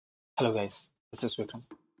Hello guys, this is Vigram.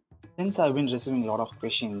 Since I've been receiving a lot of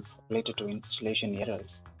questions related to installation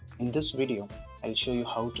errors, in this video I'll show you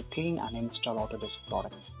how to clean and install Autodesk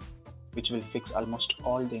products, which will fix almost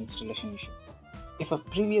all the installation issues. If a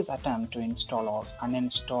previous attempt to install or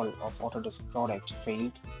uninstall of Autodesk product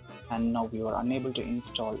failed and now you are unable to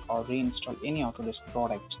install or reinstall any Autodesk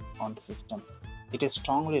product on the system, it is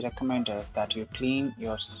strongly recommended that you clean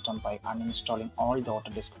your system by uninstalling all the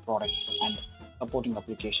Autodesk products and supporting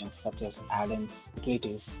applications such as add-ins,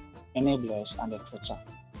 utilities, enablers, and etc.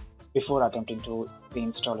 before attempting to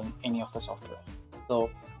reinstalling any of the software. So,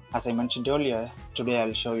 as I mentioned earlier, today I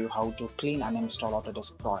will show you how to clean and install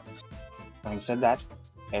Autodesk products. Having said that,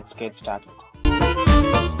 let's get started.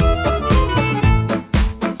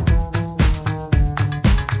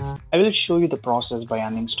 I will show you the process by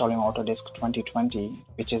uninstalling Autodesk 2020,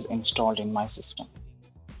 which is installed in my system.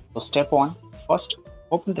 So step 1, first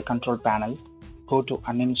open the control panel, go to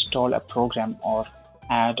uninstall a program or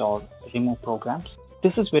add or remove programs.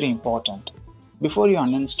 This is very important. Before you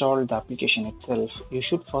uninstall the application itself, you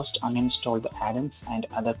should first uninstall the add-ins and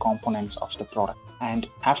other components of the product. And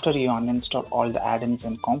after you uninstall all the add-ins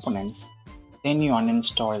and components, then you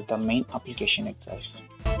uninstall the main application itself.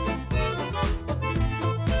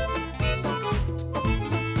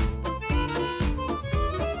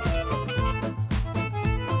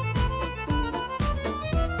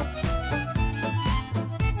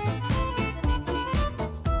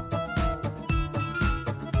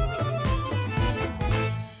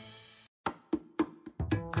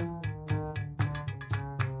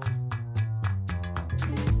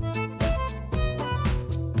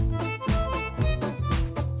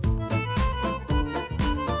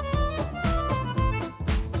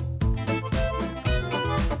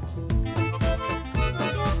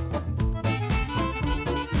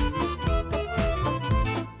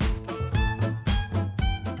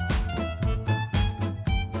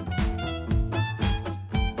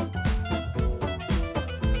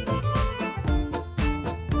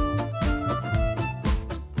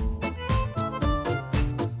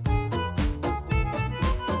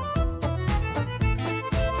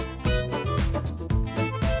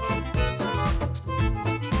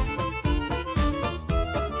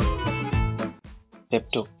 Step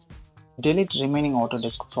 2. Delete remaining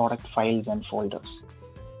Autodesk product files and folders.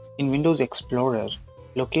 In Windows Explorer,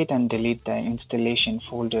 locate and delete the installation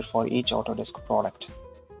folder for each Autodesk product.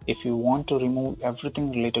 If you want to remove everything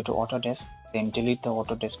related to Autodesk, then delete the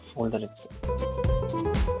Autodesk folder itself.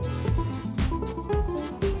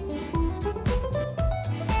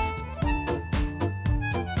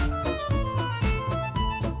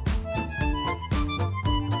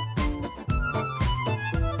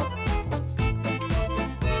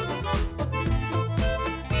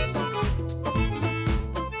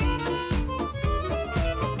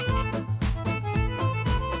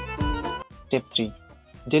 Step 3.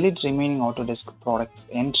 Delete remaining Autodesk products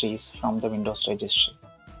entries from the Windows registry.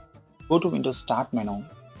 Go to Windows Start menu,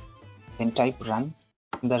 then type Run.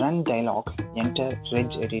 In the Run dialog, enter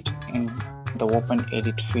Reg Edit in the Open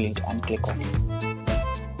Edit field and click OK.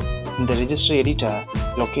 In the Registry Editor,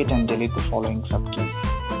 locate and delete the following subkeys.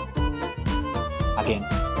 Again,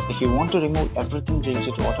 if you want to remove everything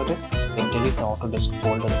related to Autodesk, then delete the Autodesk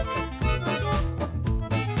folder itself.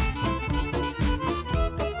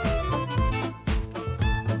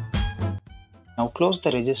 Now close the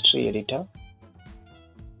Registry Editor.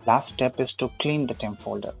 Last step is to clean the Temp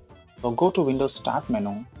Folder. So go to Windows Start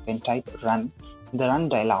menu, then type Run. In the Run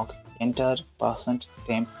dialog, enter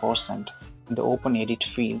 %temp% in the Open Edit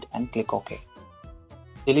field and click OK.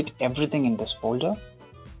 Delete everything in this folder.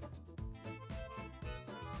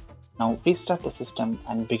 Now restart the system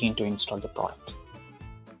and begin to install the product.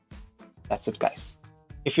 That's it, guys.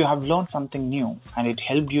 If you have learned something new and it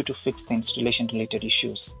helped you to fix the installation related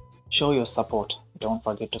issues, show your support. Don't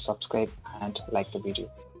forget to subscribe and like the video.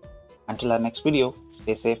 Until our next video,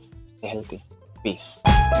 stay safe, stay healthy. Peace.